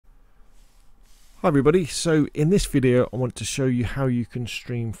Hi everybody, so in this video I want to show you how you can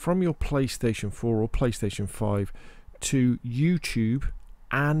stream from your PlayStation 4 or PlayStation 5 to YouTube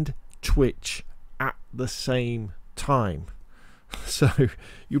and Twitch at the same time. So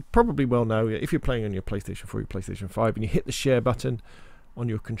you probably well know, if you're playing on your PlayStation 4 or your PlayStation 5 and you hit the share button on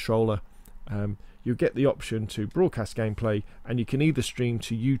your controller, you'll get the option to broadcast gameplay, and you can either stream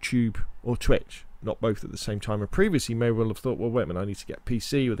to YouTube or Twitch, not both at the same time. And previously you may well have thought, well, wait a minute, I need to get a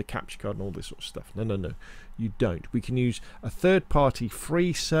PC with a capture card and all this sort of stuff. No, you don't. We can use a third-party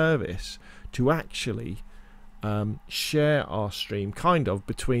free service to actually share our stream kind of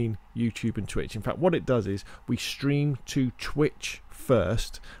between YouTube and Twitch. In fact, what it does is we stream to Twitch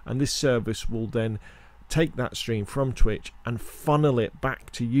first, and this service will then take that stream from Twitch and funnel it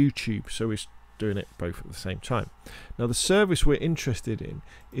back to YouTube, so it's doing it both at the same time. Now the service we're interested in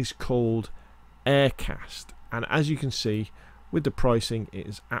is called AirCast, and as you can see with the pricing, it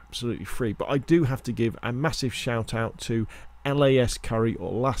is absolutely free. But I do have to give a massive shout out to LAS Curry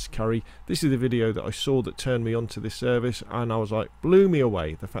or Last Curry. This is the video that I saw that turned me onto this service, and I was like, blew me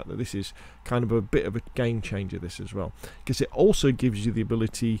away, the fact that this is kind of a bit of a game changer, this as well, because it also gives you the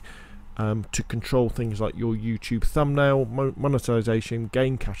ability to control things like your YouTube thumbnail, monetization,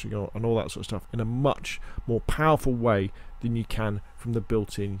 game caching, and all that sort of stuff in a much more powerful way than you can from the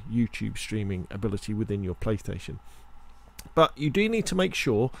built-in YouTube streaming ability within your PlayStation. But you do need to make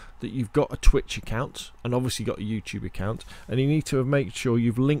sure that you've got a Twitch account and obviously got a YouTube account, and you need to make sure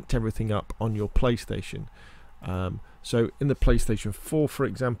you've linked everything up on your PlayStation. So in the PlayStation 4, for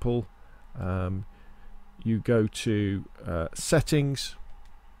example, you go to settings,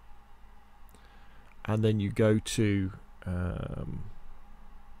 and then you go to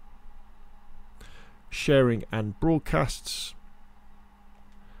sharing and broadcasts,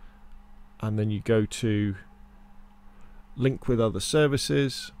 and then you go to link with other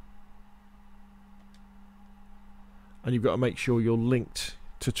services, and you've got to make sure you're linked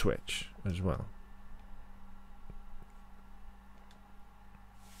to Twitch as well.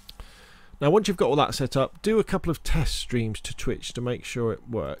 Now once you've got all that set up, do a couple of test streams to Twitch to make sure it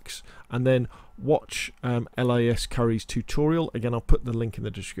works, and then watch LAS Curry's tutorial. Again, I'll put the link in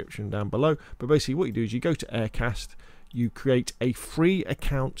the description down below. But basically what you do is you go to AirCast, you create a free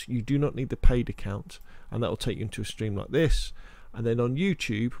account, you do not need the paid account, and that will take you into a stream like this. And then on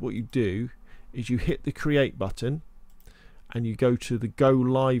YouTube, what you do is you hit the create button and you go to the go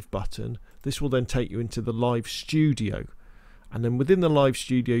live button. This will then take you into the live studio. And then within the live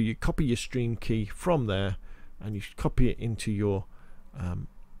studio, you copy your stream key from there, and you copy it into your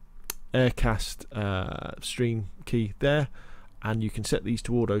AirCast stream key there, and you can set these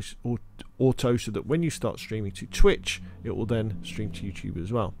to auto so that when you start streaming to Twitch, it will then stream to YouTube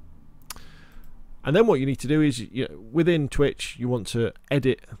as well. And then what you need to do is, within Twitch, you want to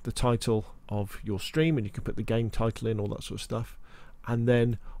edit the title of your stream, and you can put the game title in, all that sort of stuff. And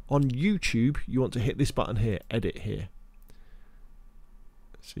then on YouTube, you want to hit this button here, edit here.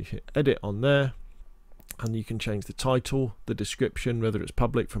 So you hit edit on there, and you can change the title, the description, whether it's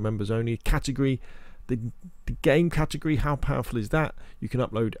public for members only, category, the game category, how powerful is that? You can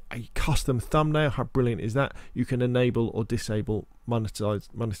upload a custom thumbnail, how brilliant is that? You can enable or disable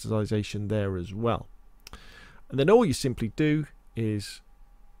monetization there as well. And then all you simply do is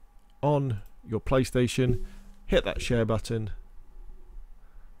on your PlayStation, hit that share button,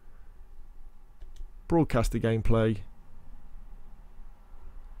 broadcast the gameplay,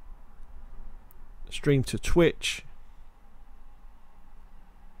 stream to Twitch,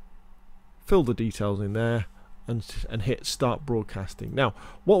 fill the details in there, and hit start broadcasting. Now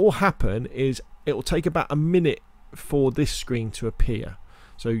what will happen is it will take about a minute for this screen to appear,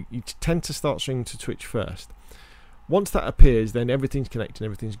 so you tend to start streaming to Twitch first. Once that appears, then everything's connected,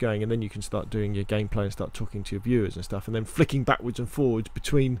 everything's going, and then you can start doing your gameplay and start talking to your viewers and stuff, and then flicking backwards and forwards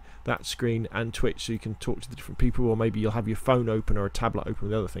between that screen and Twitch, so you can talk to the different people, or maybe you'll have your phone open or a tablet open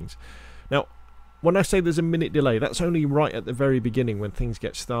with other things. Now when I say there's a minute delay, that's only right at the very beginning when things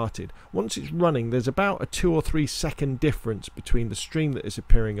get started. Once it's running, there's about a 2 or 3 second difference between the stream that is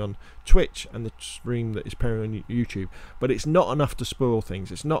appearing on Twitch and the stream that is appearing on YouTube. But it's not enough to spoil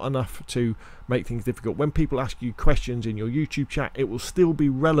things. It's not enough to make things difficult. When people ask you questions in your YouTube chat, it will still be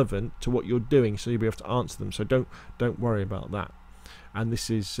relevant to what you're doing, so you'll be able to answer them. So don't worry about that. And this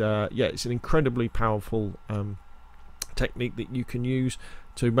is, yeah, it's an incredibly powerful technique that you can use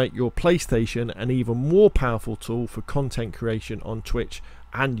to make your PlayStation an even more powerful tool for content creation on Twitch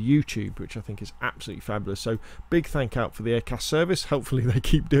and YouTube, which I think is absolutely fabulous. So big thank out for the AirCast service. Hopefully they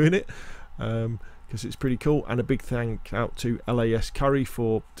keep doing it, because it's pretty cool. And a big thank out to LAS Curry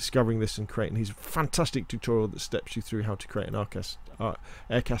for discovering this and creating his fantastic tutorial that steps you through how to create an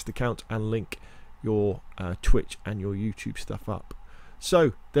AirCast account and link your Twitch and your YouTube stuff up.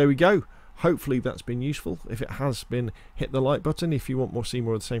 So there we go. Hopefully that's been useful. If it has been, hit the like button. If you want more, see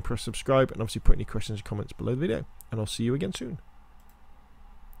more of the same, press subscribe, and obviously put any questions or comments below the video, and I'll see you again soon.